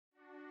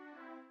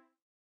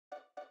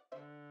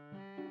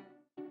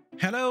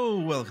Hello,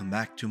 welcome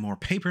back to more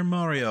Paper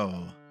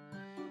Mario.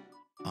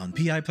 On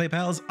PI Play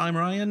Pals, I'm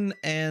Ryan,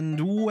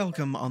 and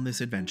welcome on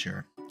this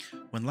adventure.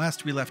 When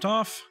last we left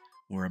off,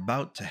 we're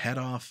about to head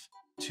off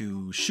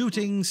to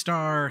Shooting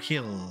Star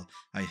Hill,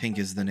 I think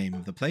is the name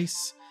of the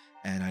place.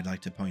 And I'd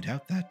like to point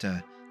out that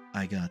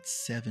I got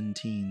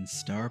 17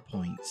 star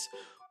points.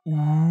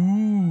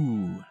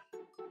 Ooh!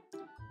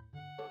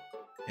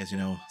 As you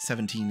know,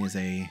 17 is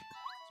a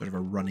sort of a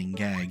running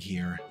gag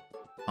here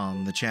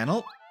on the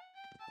channel.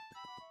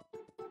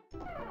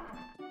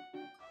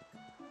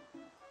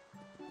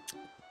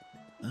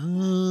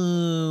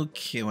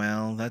 Okay,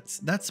 well,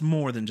 that's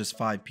more than just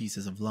 5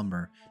 pieces of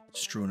lumber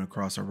strewn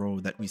across a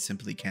road that we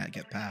simply can't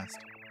get past.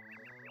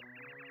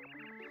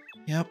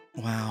 Yep,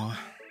 wow.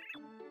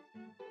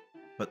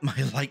 But my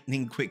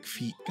lightning quick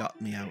feet got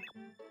me out.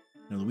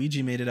 Now,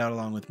 Luigi made it out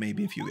along with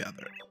maybe a few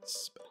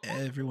others, but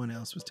everyone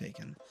else was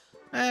taken.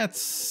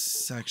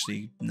 That's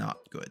actually not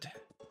good.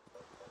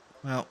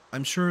 Well,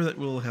 I'm sure that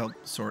will help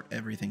sort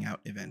everything out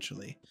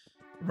eventually.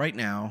 Right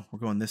now, we're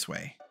going this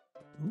way.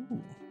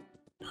 Ooh.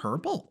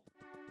 Purple.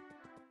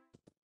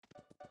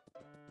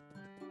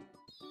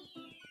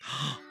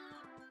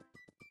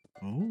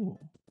 Oh.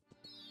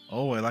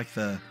 Oh, I like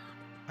the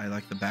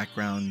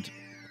background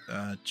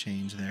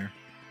change there.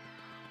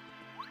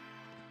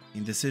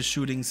 And this is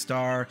Shooting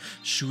Star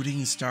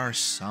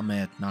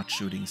Summit, not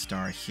Shooting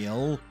Star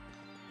Hill.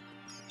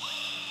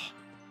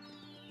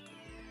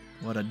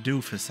 What a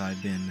doofus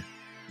I've been.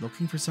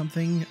 Looking for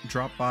something?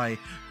 Drop by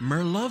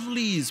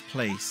Merlovely's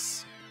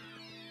place.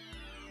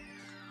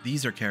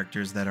 These are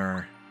characters that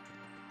are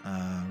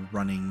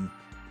running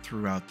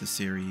throughout the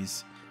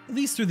series, at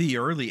least through the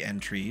early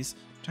entries.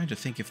 I'm trying to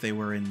think if they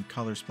were in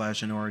Color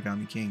Splash and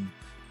Origami King.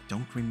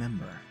 Don't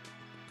remember.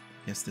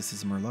 Yes, this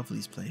is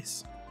Merlovely's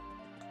place.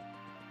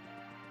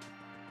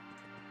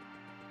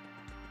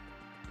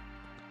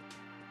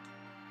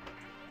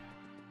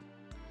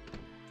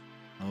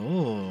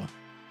 Oh,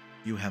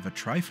 you have a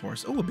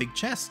Triforce. Oh, a big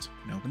chest.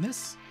 Can I open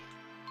this?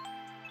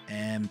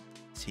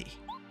 Empty.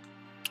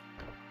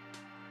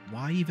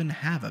 Why even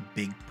have a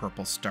big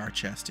purple star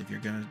chest if you're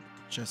gonna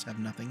just have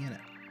nothing in it?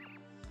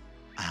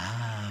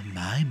 Ah,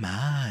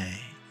 my.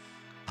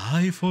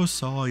 I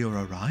foresaw your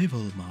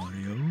arrival,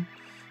 Mario.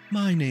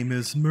 My name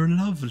is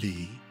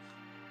Merlovely,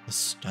 a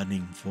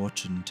stunning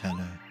fortune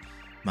teller.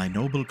 My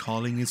noble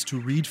calling is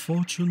to read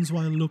fortunes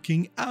while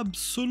looking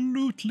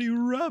absolutely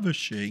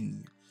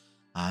ravishing.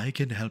 I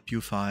can help you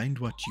find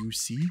what you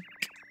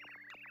seek.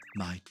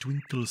 My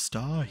twinkle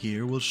star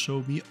here will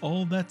show me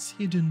all that's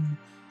hidden.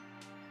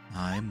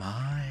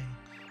 My.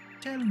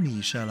 Tell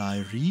me, shall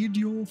I read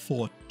your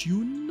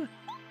fortune?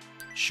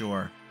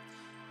 Sure.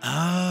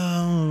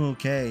 Oh,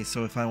 okay.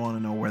 So if I want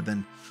to know where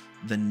then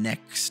the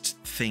next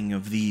thing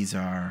of these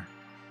are.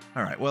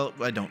 All right. Well,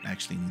 I don't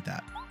actually need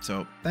that.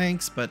 So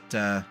thanks, but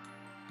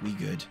we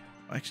good.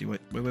 Actually,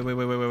 wait.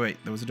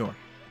 There was a door.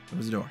 There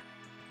was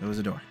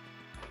a door.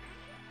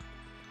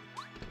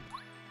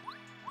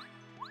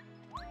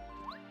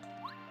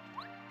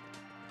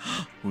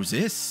 Who's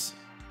this?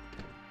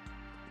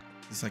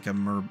 It's like a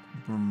mer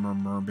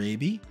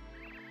baby.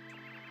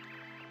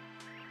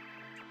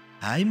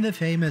 I'm the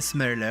famous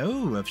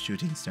Merlot of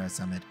Shooting Star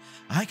Summit.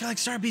 I collect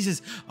star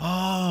pieces.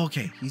 Oh,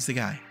 okay. He's the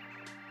guy.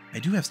 I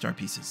do have star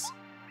pieces.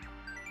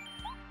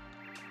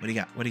 What do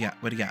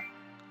you got?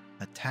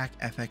 Attack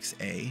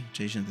FXA.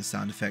 Change into the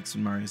sound effects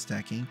when Mario's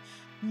attacking.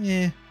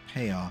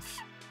 Payoff.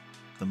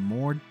 The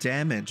more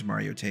damage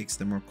Mario takes,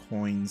 the more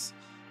coins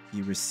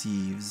he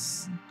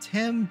receives.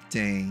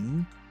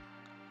 Tempting.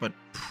 But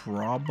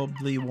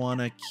probably want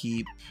to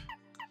keep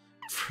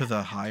for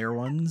the higher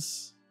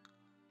ones.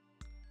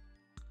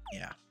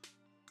 Yeah.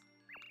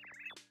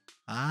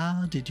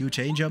 Ah, did you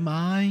change your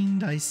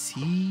mind? I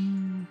see.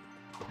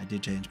 I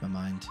did change my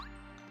mind.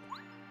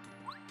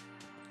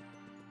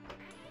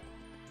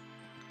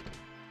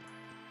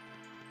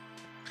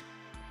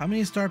 How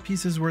many star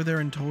pieces were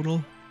there in total?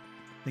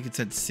 I think it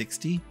said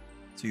 60.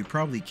 So you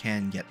probably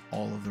can get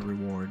all of the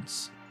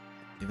rewards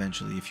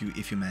eventually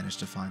if you manage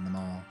to find them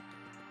all.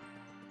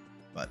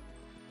 But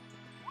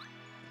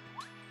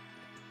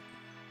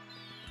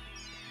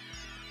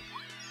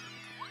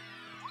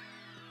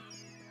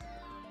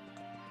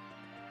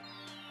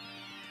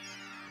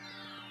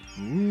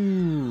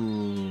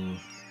ooh,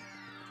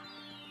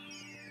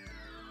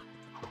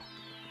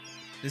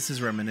 this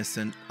is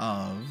reminiscent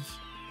of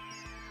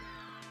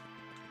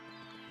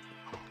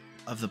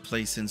the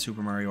place in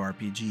Super Mario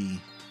RPG.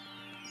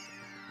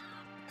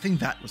 I think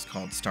that was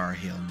called Star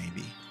Hill,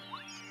 maybe.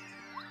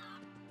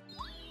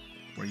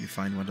 Where you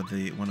find one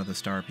of the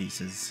star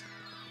pieces.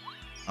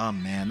 Oh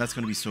man, that's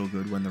gonna be so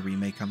good when the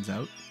remake comes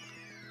out.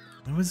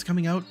 When was it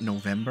coming out?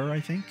 November,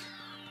 I think.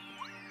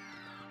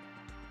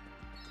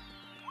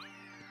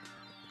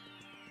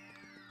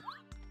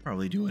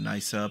 Probably do a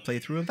nice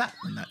playthrough of that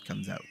when that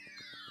comes out.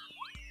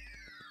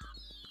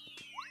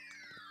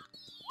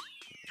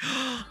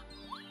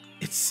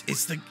 It's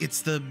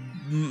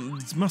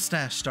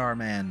Mustache Star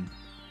Man.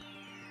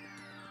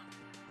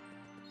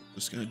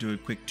 Just gonna do a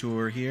quick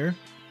tour here.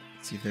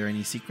 See if there are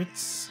any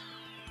secrets.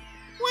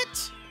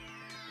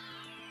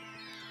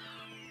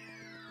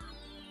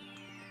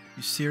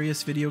 You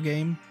serious, video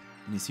game?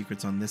 Any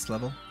secrets on this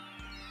level?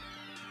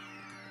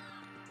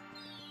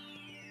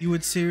 You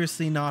would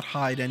seriously not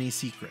hide any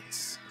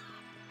secrets.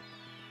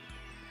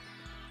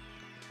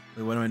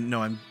 Wait, what do I...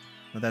 No, I'm...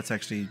 No, that's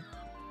actually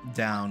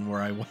down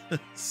where I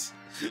was.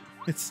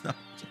 It's not...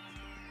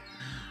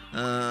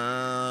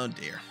 Oh,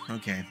 dear.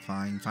 Okay,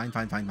 fine.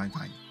 But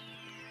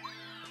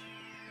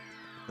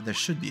there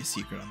should be a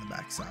secret on the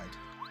backside.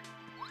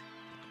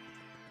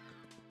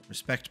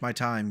 Respect my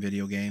time,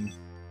 video game.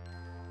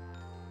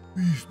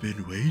 We've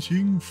been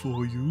waiting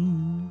for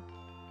you.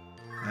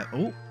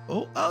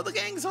 Oh, the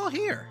gang's all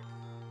here.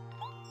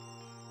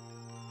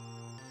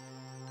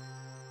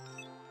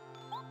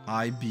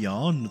 High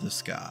beyond the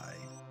sky.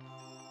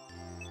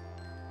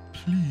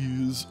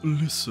 Please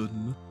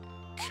listen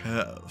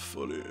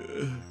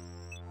carefully.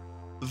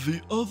 The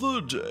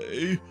other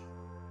day,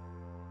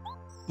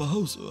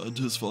 Bowser and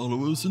his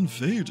followers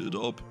invaded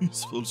our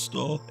peaceful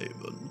Star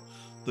Haven.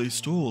 They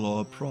stole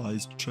our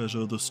prized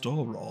treasure, the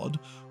Star Rod,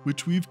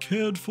 which we've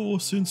cared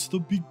for since the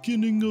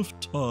beginning of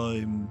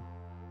time.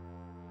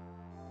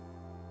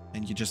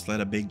 And you just let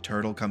a big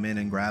turtle come in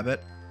and grab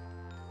it?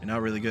 You're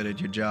not really good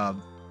at your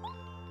job.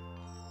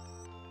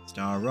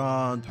 Star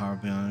Rod, power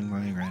beyond,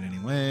 grant any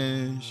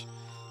wish.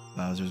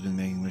 Bowser's been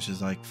making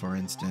wishes like, for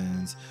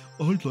instance,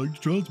 I'd like to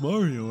trust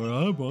Mario,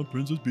 or I want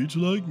Princess Peach to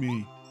like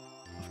me.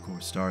 Of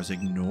course, stars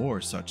ignore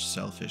such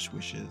selfish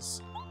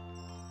wishes.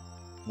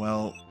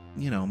 Well,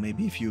 you know,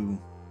 maybe if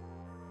you...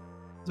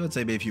 So I'd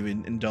say maybe if you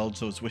indulge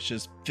those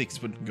wishes, things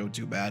wouldn't go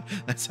too bad.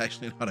 That's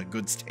actually not a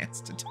good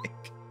stance to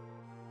take.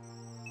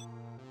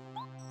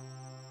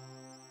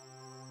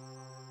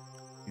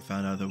 He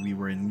found out that we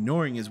were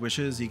ignoring his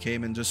wishes. He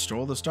came and just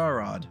stole the Star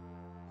Rod.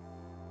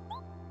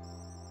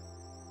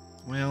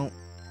 Well...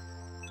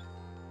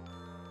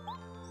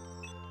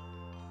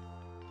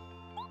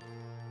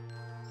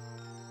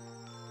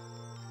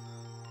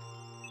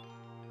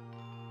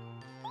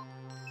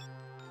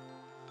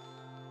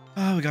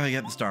 Oh, we gotta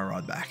get the Star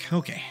Rod back.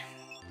 Okay.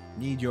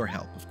 Need your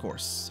help, of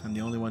course. I'm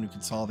the only one who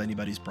can solve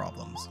anybody's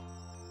problems.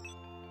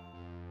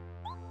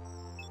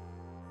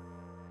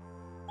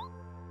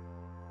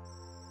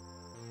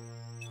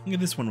 Look at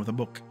this one with a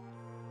book.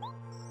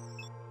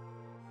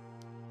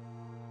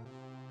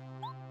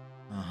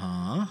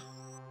 Uh-huh.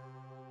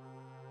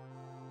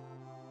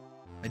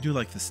 I do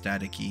like the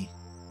staticky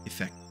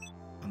effect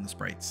on the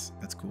sprites.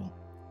 That's cool.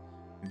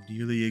 We've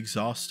nearly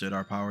exhausted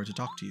our power to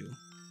talk to you.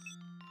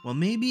 Well,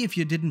 maybe if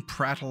you didn't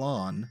prattle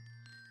on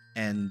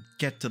and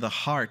get to the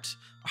heart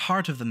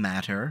of the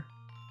matter.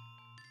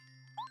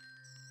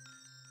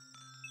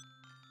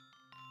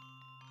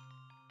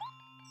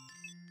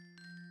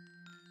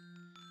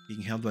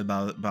 Being held by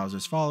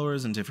Bowser's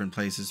followers in different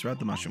places throughout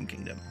the Mushroom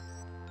Kingdom.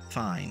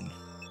 Fine.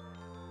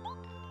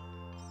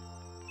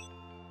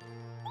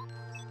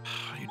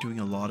 You're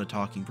doing a lot of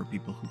talking for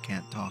people who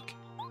can't talk.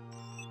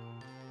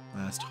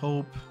 Last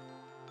hope.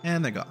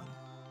 And they're gone.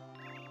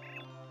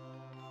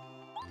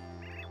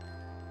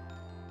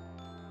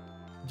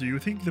 Do you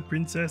think the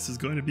princess is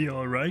going to be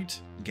alright?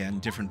 Again,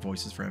 different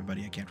voices for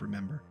everybody. I can't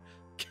remember.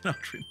 Cannot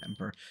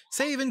remember.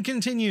 Save and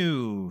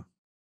continue!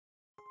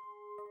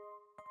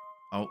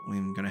 Oh,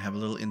 we're going to have a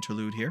little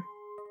interlude here.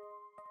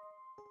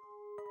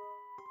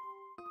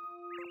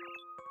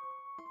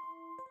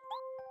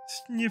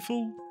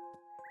 Sniffle.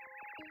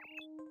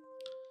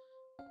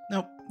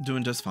 Nope,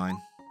 doing just fine.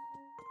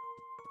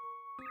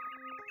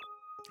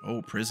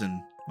 Oh,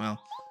 prison.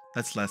 Well,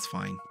 that's less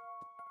fine.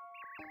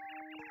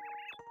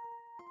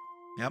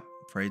 Yep,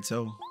 afraid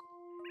so.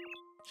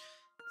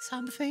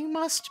 Something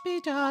must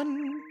be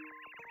done.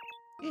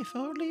 If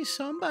only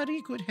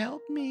somebody could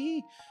help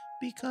me,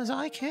 because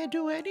I can't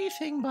do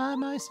anything by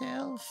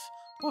myself,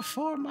 or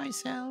for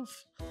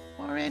myself,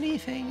 or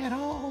anything at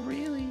all,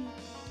 really.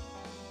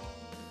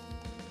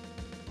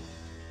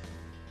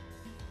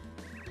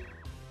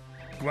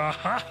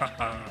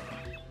 Wahaha!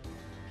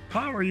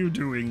 How are you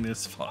doing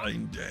this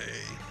fine day?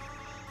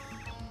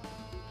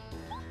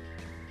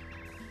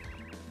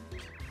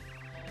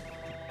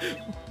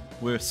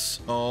 We're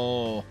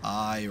so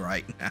high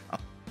right now.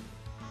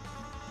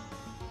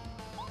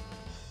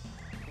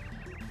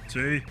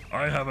 See,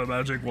 I have a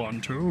magic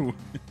wand too.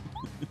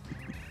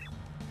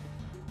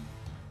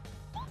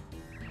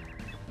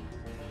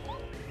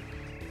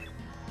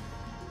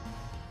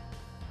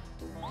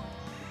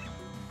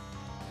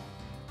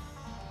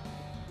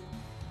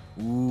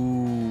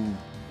 Ooh,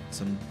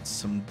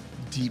 some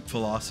deep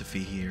philosophy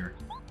here.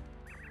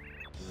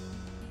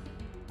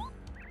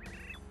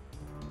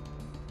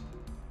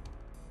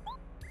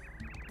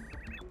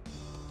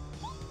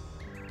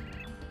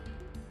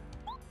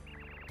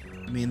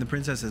 I mean, the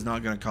princess is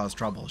not going to cause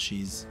trouble.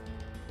 She's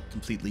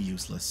completely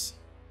useless.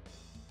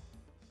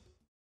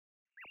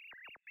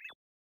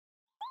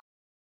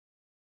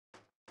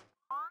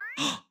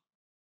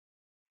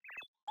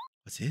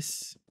 What's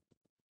this?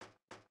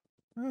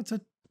 Oh, it's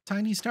a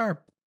tiny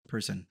star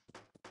person.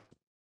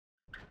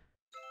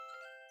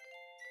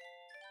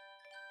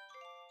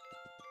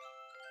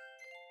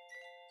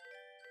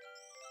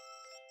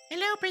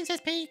 Hello, Princess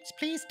Peach.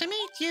 Pleased to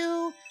meet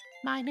you.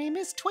 My name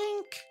is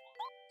Twink.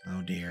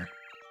 Oh dear.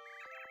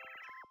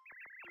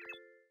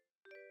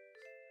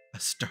 A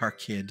Star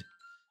Kid.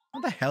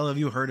 How the hell have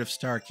you heard of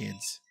Star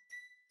Kids?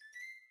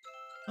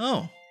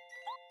 Oh.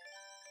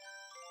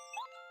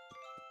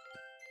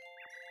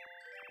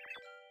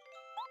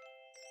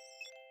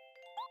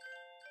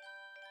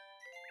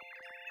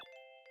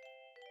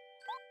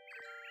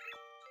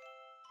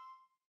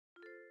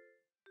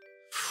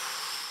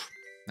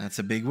 That's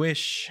a big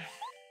wish.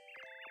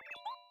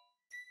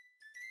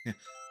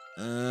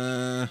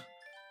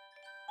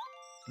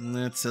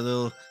 That's a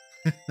little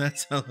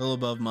that's a little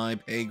above my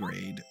pay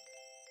grade.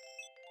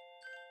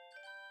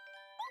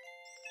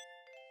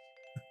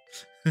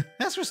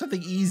 Ask for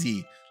something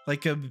easy,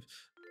 like a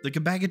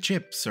bag of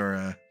chips or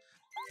a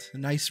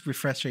nice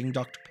refreshing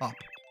Dr. Pop.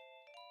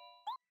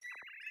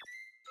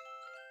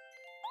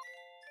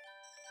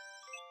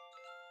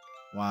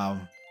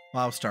 Wow.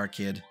 Wow, Star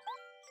Kid.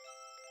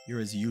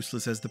 You're as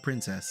useless as the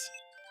princess.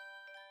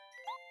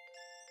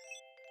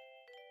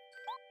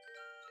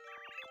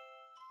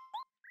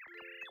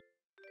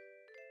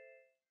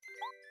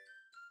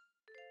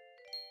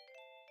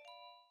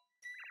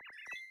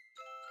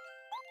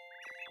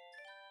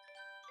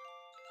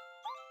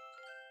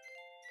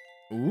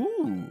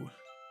 Ooh.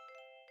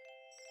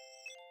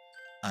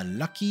 A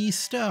lucky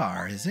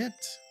star, is it?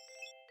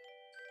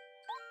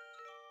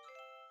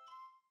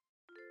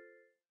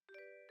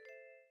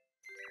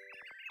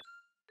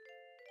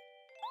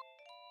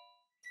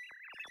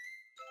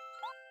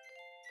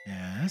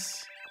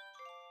 Yes.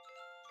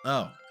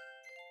 Oh.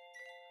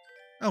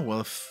 Oh,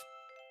 well,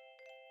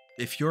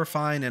 if you're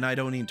fine and I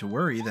don't need to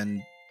worry,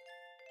 then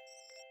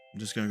I'm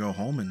just gonna go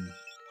home and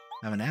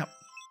have a nap.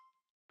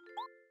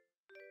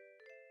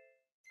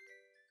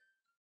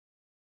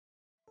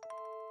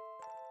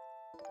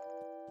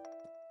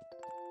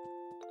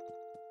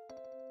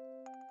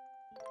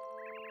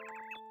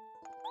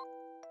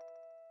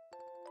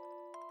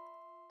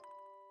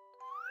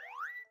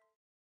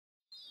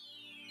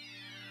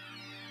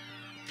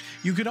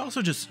 You could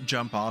also just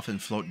jump off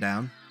and float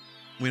down.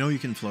 We know you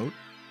can float.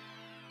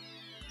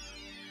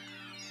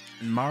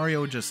 And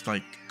Mario just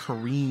like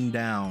careened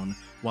down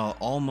while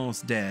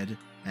almost dead,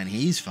 and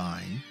he's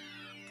fine.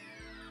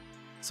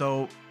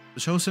 So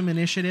show some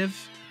initiative,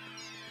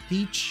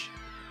 Peach.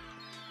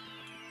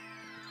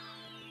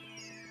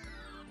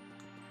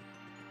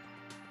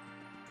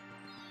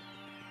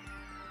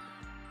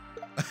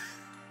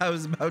 I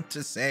was about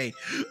to say,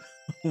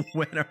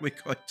 when are we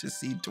going to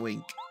see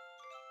Twink?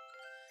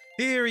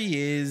 Here he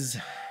is.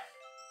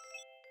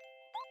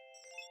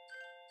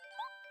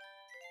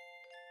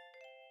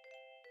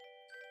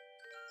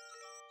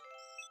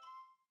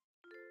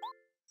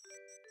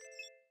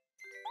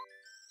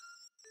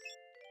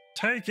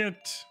 Take it.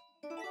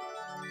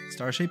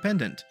 Star-shaped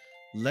pendant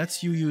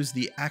lets you use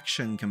the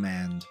action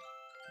command.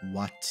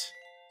 What?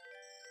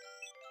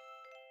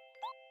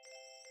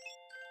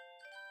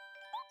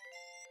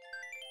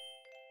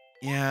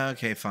 Yeah,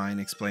 okay, fine.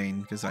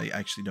 Explain, because I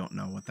actually don't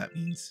know what that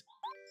means.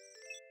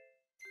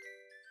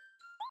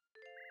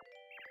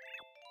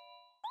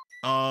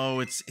 Oh,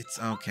 it's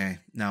okay.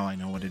 Now I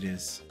know what it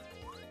is.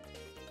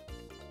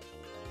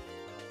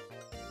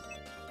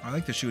 I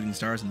like the shooting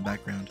stars in the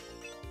background.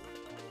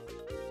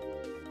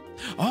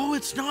 Oh,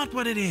 it's not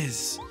what it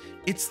is.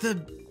 It's the...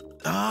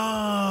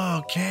 Oh,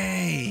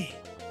 okay.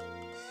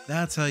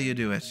 That's how you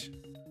do it.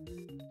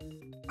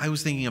 I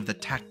was thinking of the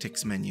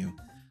tactics menu.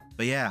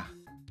 But yeah,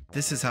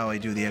 this is how I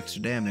do the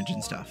extra damage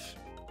and stuff.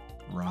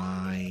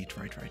 Right.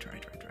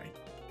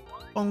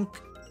 Bonk.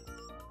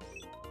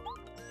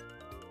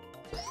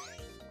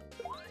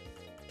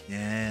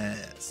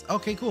 Yes.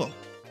 Okay, cool.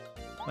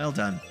 Well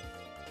done.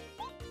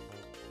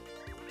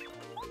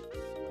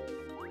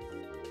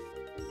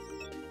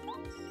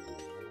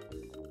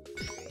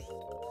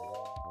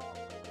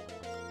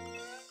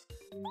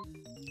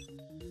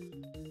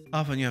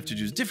 Often you have to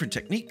use different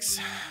techniques.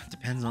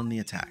 Depends on the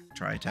attack.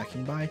 Try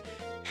attacking by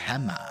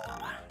hammer.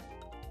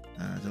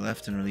 To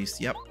left and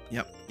release. Yep.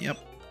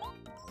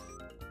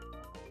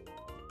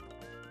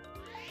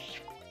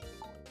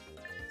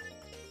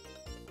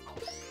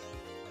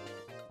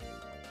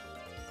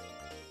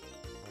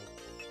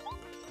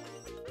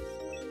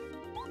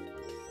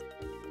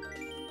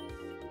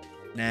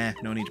 Nah,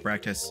 no need to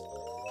practice.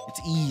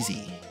 It's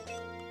easy.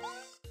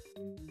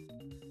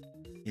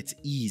 It's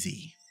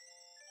easy.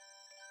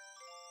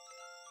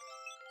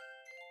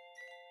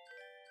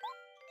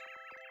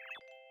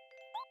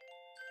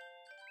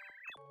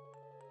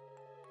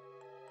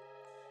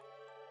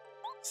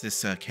 Is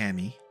this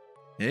Cammy?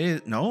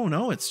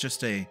 No, it's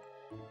just a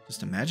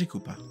Magic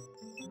Koopa.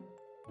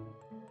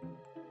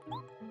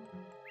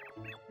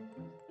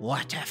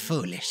 What a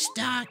foolish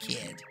Star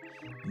Kid.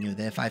 I knew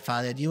that if I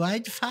followed you,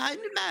 I'd find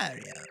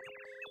Mario.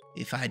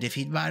 If I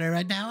defeat Mario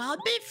right now, I'll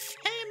be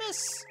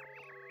famous.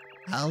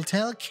 I'll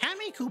tell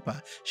Cammy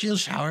Koopa. She'll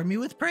shower me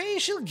with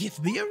praise. She'll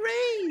give me a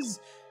raise.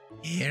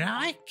 Here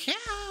I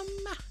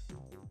come.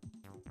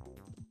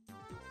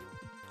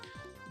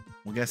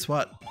 Well, guess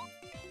what?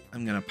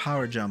 I'm gonna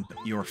power jump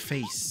your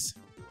face.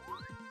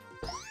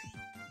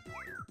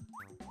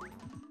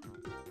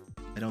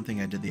 don't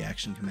think I did the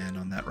action command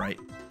on that right.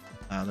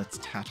 Let's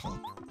tattle.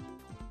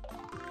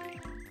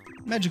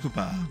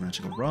 Magikoopa.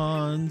 Magical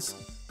rods.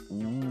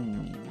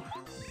 Ooh.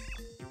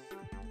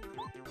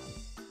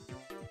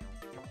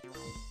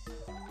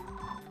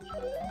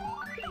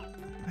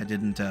 I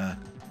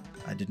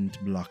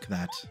didn't block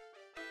that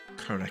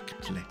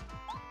correctly.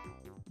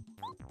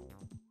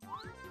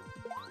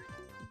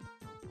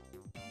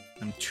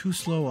 I'm too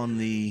slow on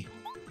the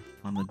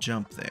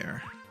jump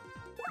there.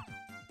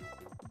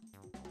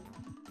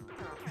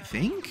 I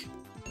think?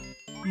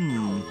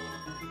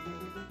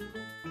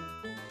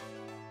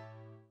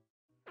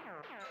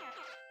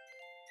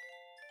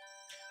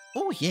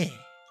 Oh yeah.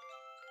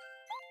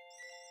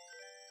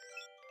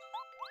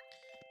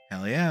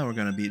 Hell yeah, we're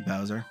gonna beat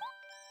Bowser.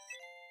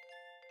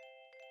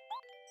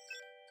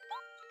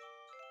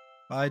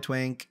 Bye,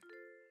 Twink.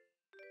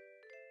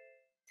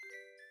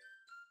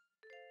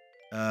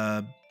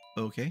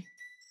 Okay.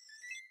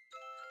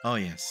 Oh,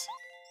 yes.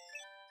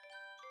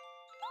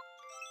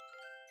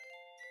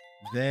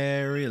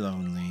 Very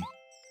lonely.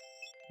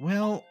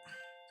 Well,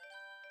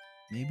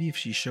 maybe if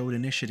she showed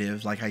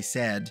initiative, like I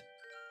said,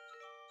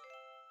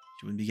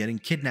 she wouldn't be getting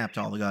kidnapped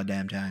all the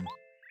goddamn time.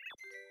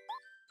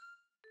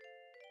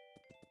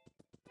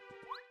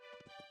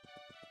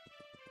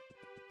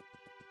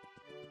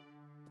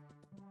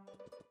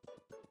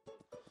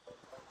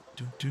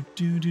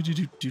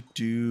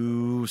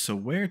 So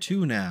where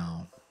to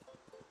now?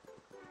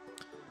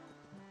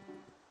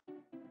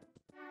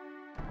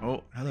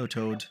 Oh, hello,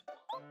 Toad.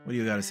 What do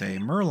you gotta say?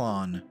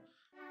 Merlon.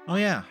 Oh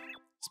yeah,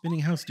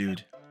 spinning house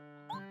dude.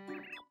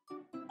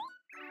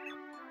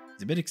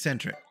 He's a bit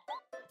eccentric.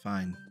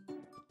 Fine.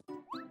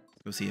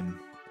 Let's go see him.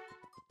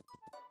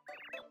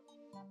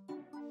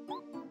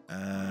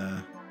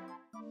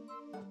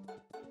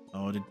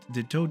 Oh,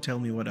 did Toad tell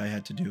me what I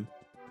had to do?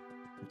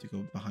 I have to go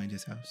behind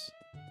his house.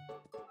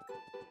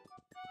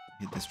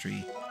 Hit this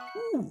tree.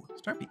 Ooh,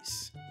 star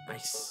piece.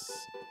 Nice.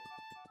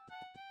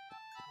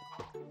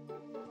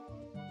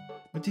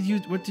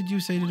 What did you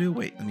say to do?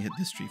 Wait, let me hit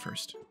this tree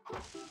first.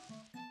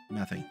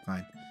 Nothing.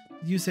 Fine.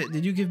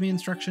 Did you give me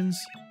instructions?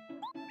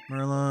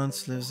 Merlon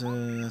lives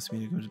asked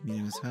me to go to meet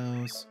in his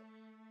house.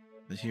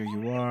 But here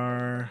you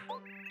are.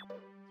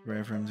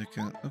 Rare for him to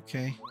come.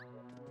 Okay.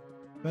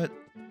 But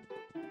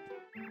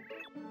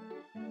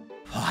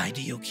why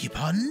do you keep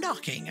on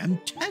knocking? I'm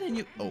telling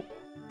you. Oh.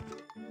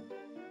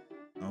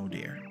 Oh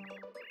dear.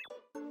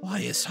 Why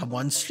is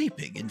someone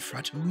sleeping in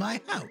front of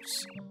my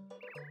house?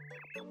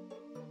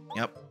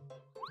 Yep.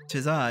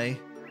 'Tis I,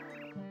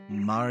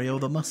 Mario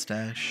the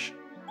Mustache.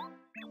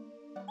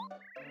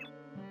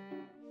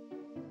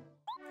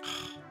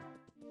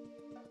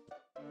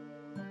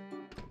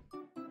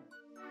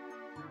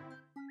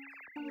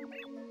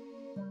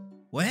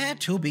 Where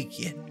to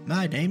begin?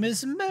 My name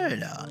is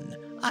Merlon.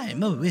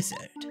 I'm a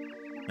wizard.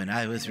 When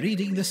I was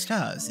reading the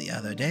stars the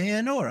other day,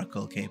 an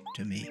oracle came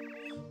to me.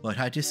 What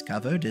I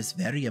discovered is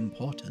very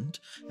important,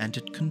 and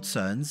it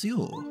concerns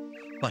you.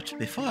 But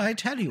before I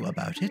tell you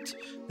about it,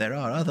 there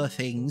are other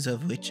things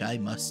of which I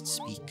must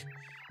speak.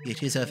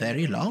 It is a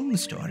very long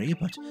story,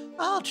 but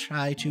I'll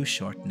try to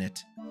shorten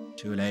it.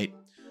 Too late.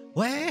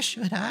 Where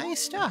should I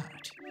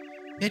start?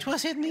 It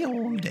was in the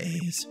old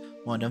days.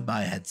 One of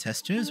my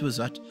ancestors was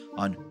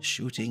on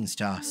Shooting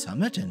Star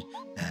Summit, and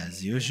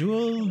as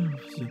usual,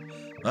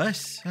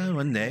 but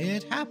one day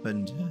it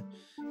happened.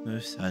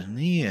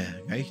 Suddenly,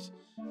 a knight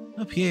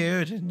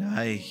appeared, and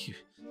I,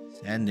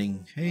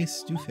 standing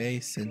face to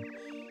face, and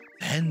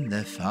then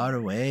the far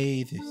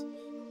away, the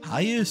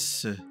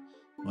pious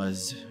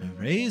was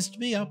raised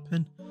me up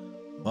and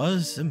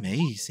was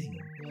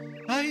amazing.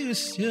 I was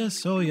still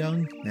so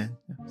young then.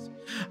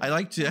 I'd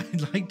like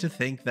to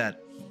think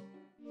that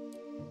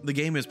the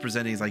game is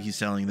presenting as like he's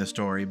telling the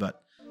story,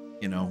 but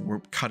you know,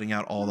 we're cutting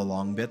out all the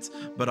long bits.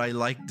 But I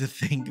like to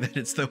think that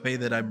it's the way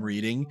that I'm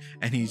reading,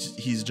 and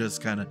he's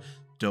just kind of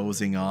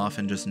dozing off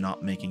and just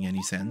not making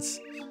any sense.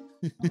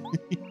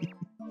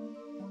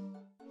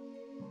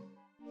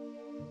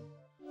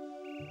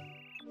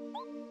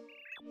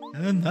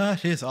 And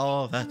that is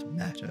all that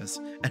matters.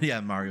 And yeah,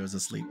 Mario's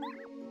asleep.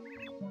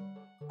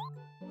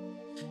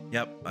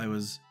 Yep, I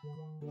was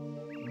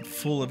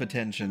full of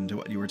attention to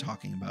what you were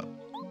talking about.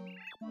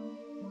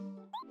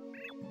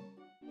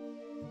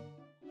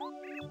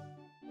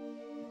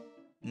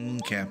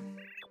 Okay.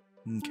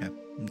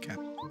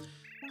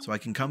 So I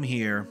can come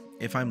here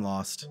if I'm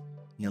lost.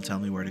 He'll tell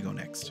me where to go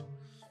next.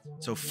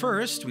 So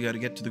first, we got to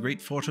get to the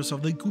great fortress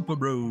of the Koopa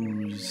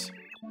Bros.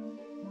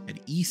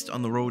 Head east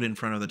on the road in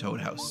front of the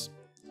Toad House.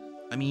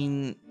 I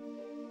mean,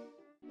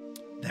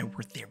 there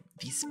were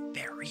these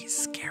very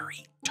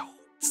scary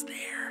toads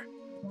there.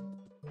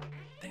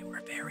 They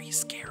were very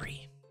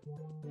scary.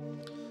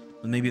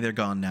 But maybe they're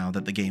gone now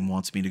that the game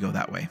wants me to go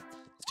that way.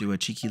 Let's do a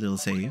cheeky little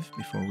save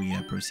before we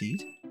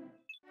proceed.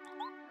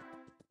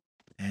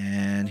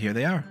 And here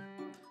they are.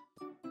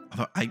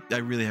 Although I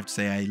really have to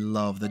say I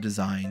love the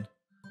design.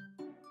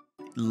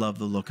 Love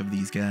the look of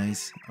these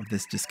guys, of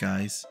this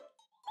disguise.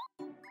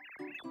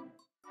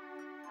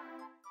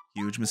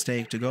 Huge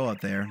mistake to go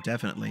out there.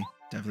 Definitely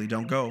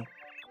don't go.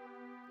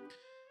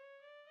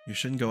 You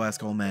shouldn't go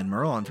ask old man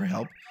Merlin for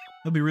help.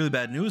 That'll be really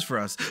bad news for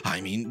us.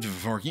 I mean,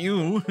 for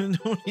you.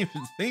 Don't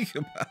even think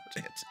about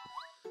it.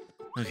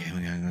 Okay,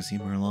 we gotta go see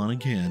Merlin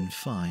again.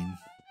 Fine.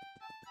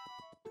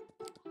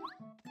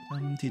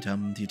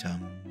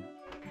 Tum-ti-tum-ti-tum.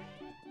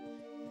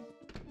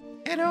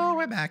 Hello,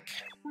 we're back.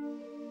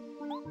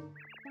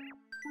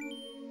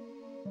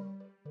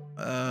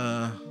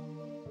 I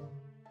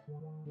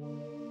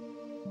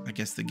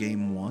guess the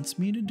game wants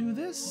me to do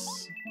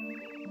this?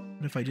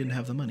 What if I didn't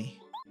have the money?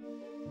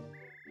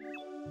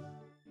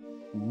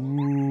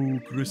 Ooh,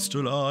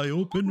 crystal eye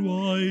open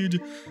wide.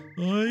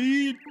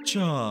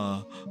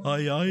 Ai-cha.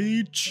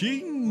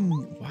 Ai-ai-ching.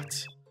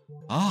 What?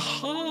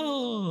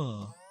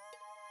 Aha!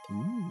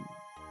 Ooh.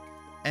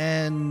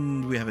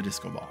 And we have a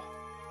disco ball.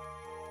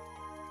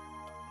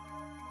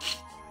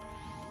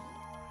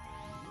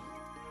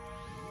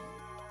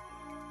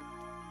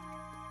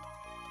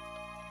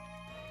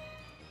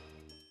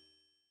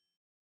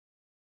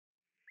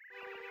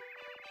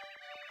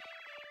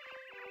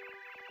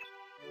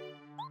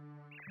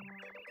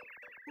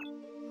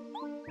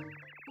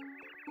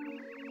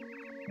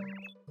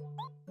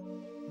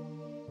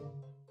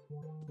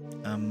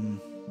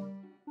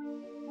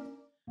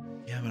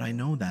 Yeah, but I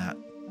know that.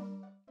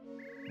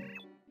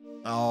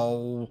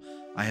 Oh,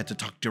 I had to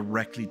talk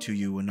directly to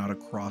you and not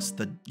across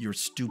your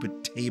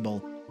stupid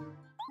table.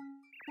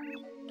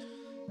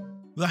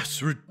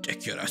 That's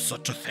ridiculous.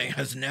 Such a thing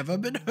has never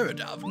been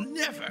heard of.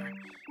 Never.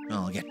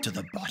 I'll get to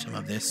the bottom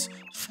of this.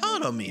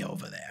 Follow me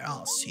over there.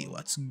 I'll see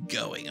what's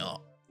going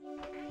on.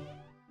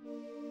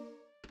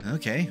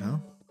 Okay,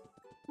 well,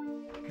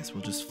 guess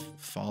we'll just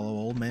follow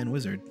Old Man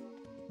Wizard.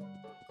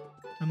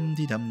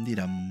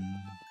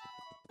 Dum-de-dum-de-dum.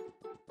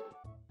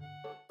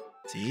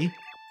 See?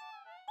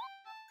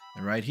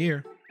 They're right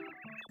here.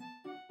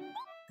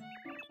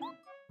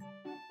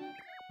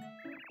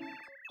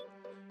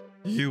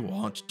 You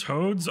want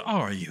toads,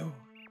 are you?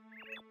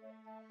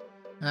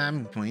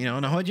 We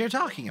don't know what you're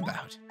talking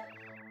about.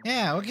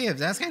 Yeah, what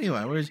gives? Ask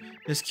anyone. We're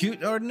just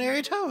cute,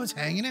 ordinary toads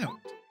hanging out.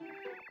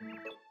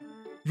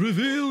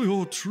 Reveal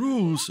your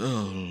true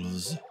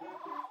selves.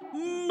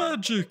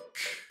 Magic.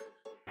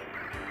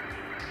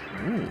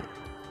 Ooh,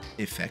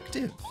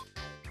 effective.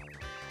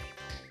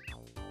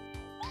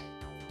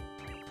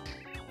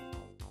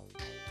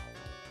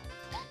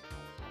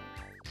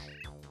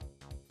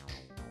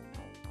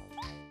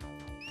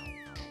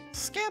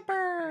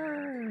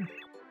 Scamper!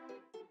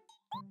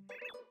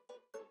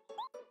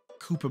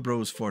 Koopa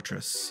Bros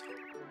Fortress.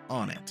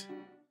 On it.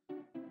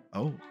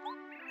 Oh.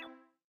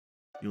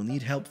 You'll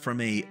need help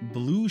from a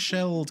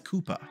blue-shelled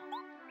Koopa.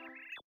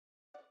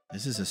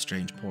 This is a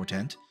strange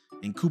portent.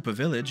 In Koopa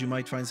Village, you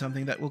might find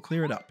something that will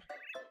clear it up.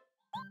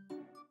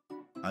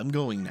 I'm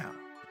going now.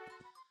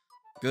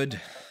 Good.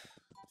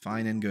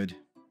 Fine and good.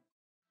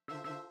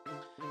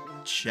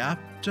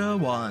 Chapter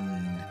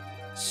 1.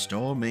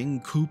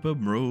 Storming Koopa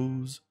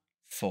Bros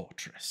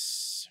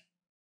Fortress.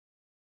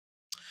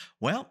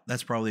 Well,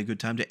 that's probably a good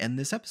time to end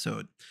this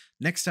episode.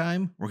 Next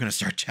time, we're going to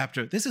start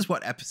this is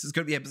what episode is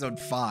going to be, episode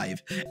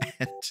 5,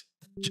 and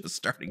just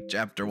starting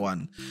chapter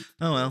 1.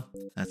 Oh well,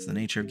 that's the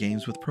nature of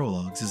games with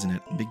prologues, isn't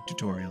it? Big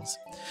tutorials.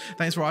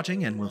 Thanks for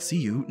watching, and we'll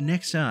see you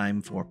next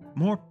time for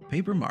more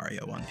Paper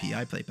Mario on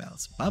PI Play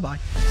Pals. Bye-bye.